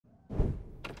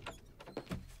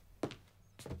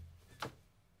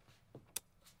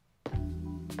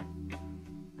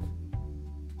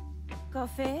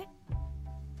Parfait?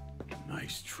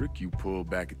 Nice trick you pulled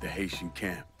back at the Haitian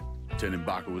camp. Lieutenant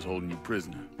Baca was holding you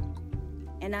prisoner.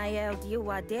 And I yelled you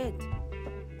I did.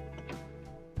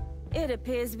 It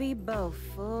appears we both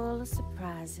full of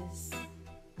surprises.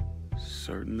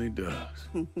 Certainly does.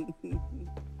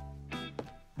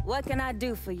 What can I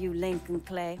do for you, Lincoln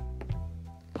Clay?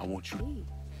 I want you...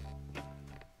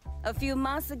 A few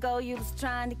months ago, you was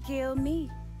trying to kill me.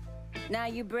 Now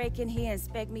you break in here and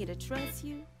expect me to trust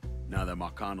you? Now that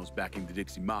Marcano's backing the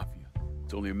Dixie Mafia,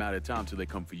 it's only a matter of time till they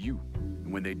come for you.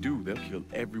 And when they do, they'll kill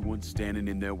everyone standing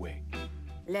in their way.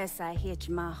 Lest I hitch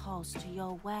my horse to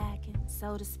your wagon,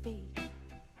 so to speak.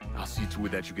 I'll see to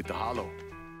it that you get the hollow.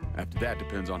 After that,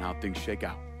 depends on how things shake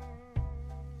out.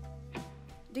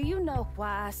 Do you know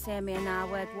why Sammy and I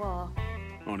were at war?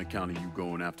 On account of you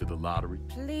going after the lottery?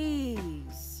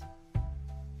 Please.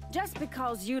 Just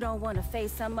because you don't want to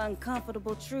face some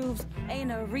uncomfortable truths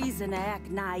ain't a reason to act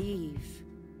naive.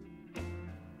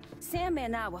 Sammy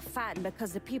and I were fighting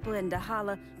because the people in the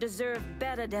holler deserved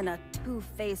better than a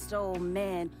two-faced old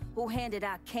man who handed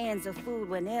out cans of food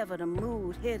whenever the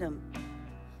mood hit him.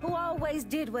 Who always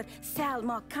did what Sal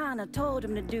Marcano told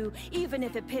him to do, even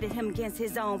if it pitted him against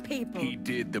his own people. He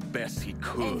did the best he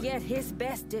could. And yet his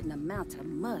best didn't amount to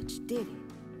much, did it?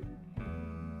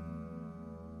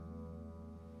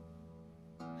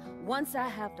 Once I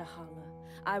have the holler,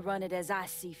 I run it as I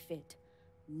see fit.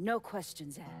 No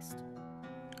questions asked.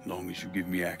 As long as you give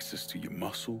me access to your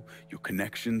muscle, your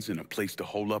connections, and a place to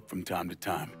hole up from time to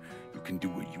time, you can do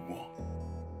what you want.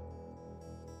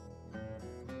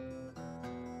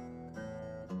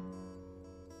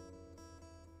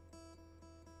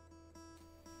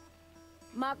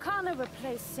 Marcano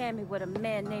replaced Sammy with a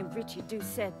man named Richie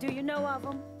Doucette. Do you know of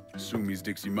him? Assume he's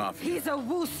Dixie Mafia. He's a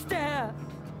wooster!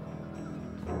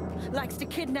 Likes to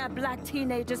kidnap black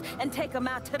teenagers and take them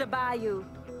out to the bayou.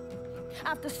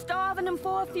 After starving them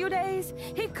for a few days,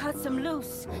 he cuts them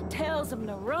loose, tells them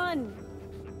to run.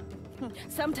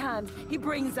 Sometimes he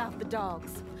brings out the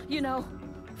dogs, you know,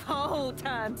 for old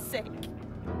time's sake.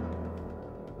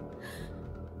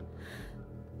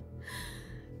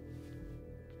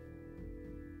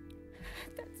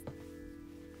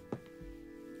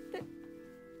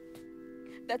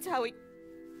 That's how he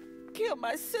killed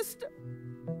my sister.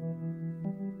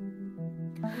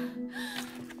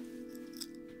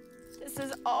 This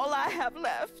is all I have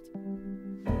left.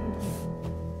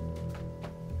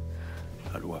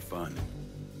 How do I find him?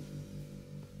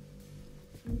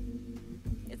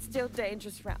 It's still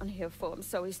dangerous around here for him,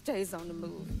 so he stays on the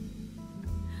move.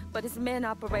 But his men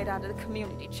operate out of the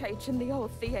community church in the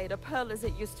old theater, Pearl as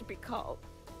it used to be called.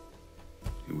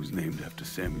 It was named after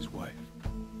Sammy's wife.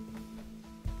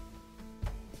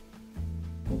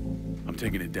 I'm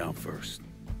taking it down first.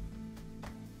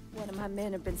 One of my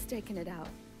men have been staking it out.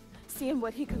 Seeing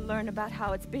what he can learn about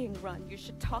how it's being run. You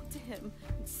should talk to him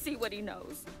and see what he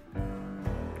knows.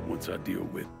 Once I deal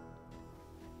with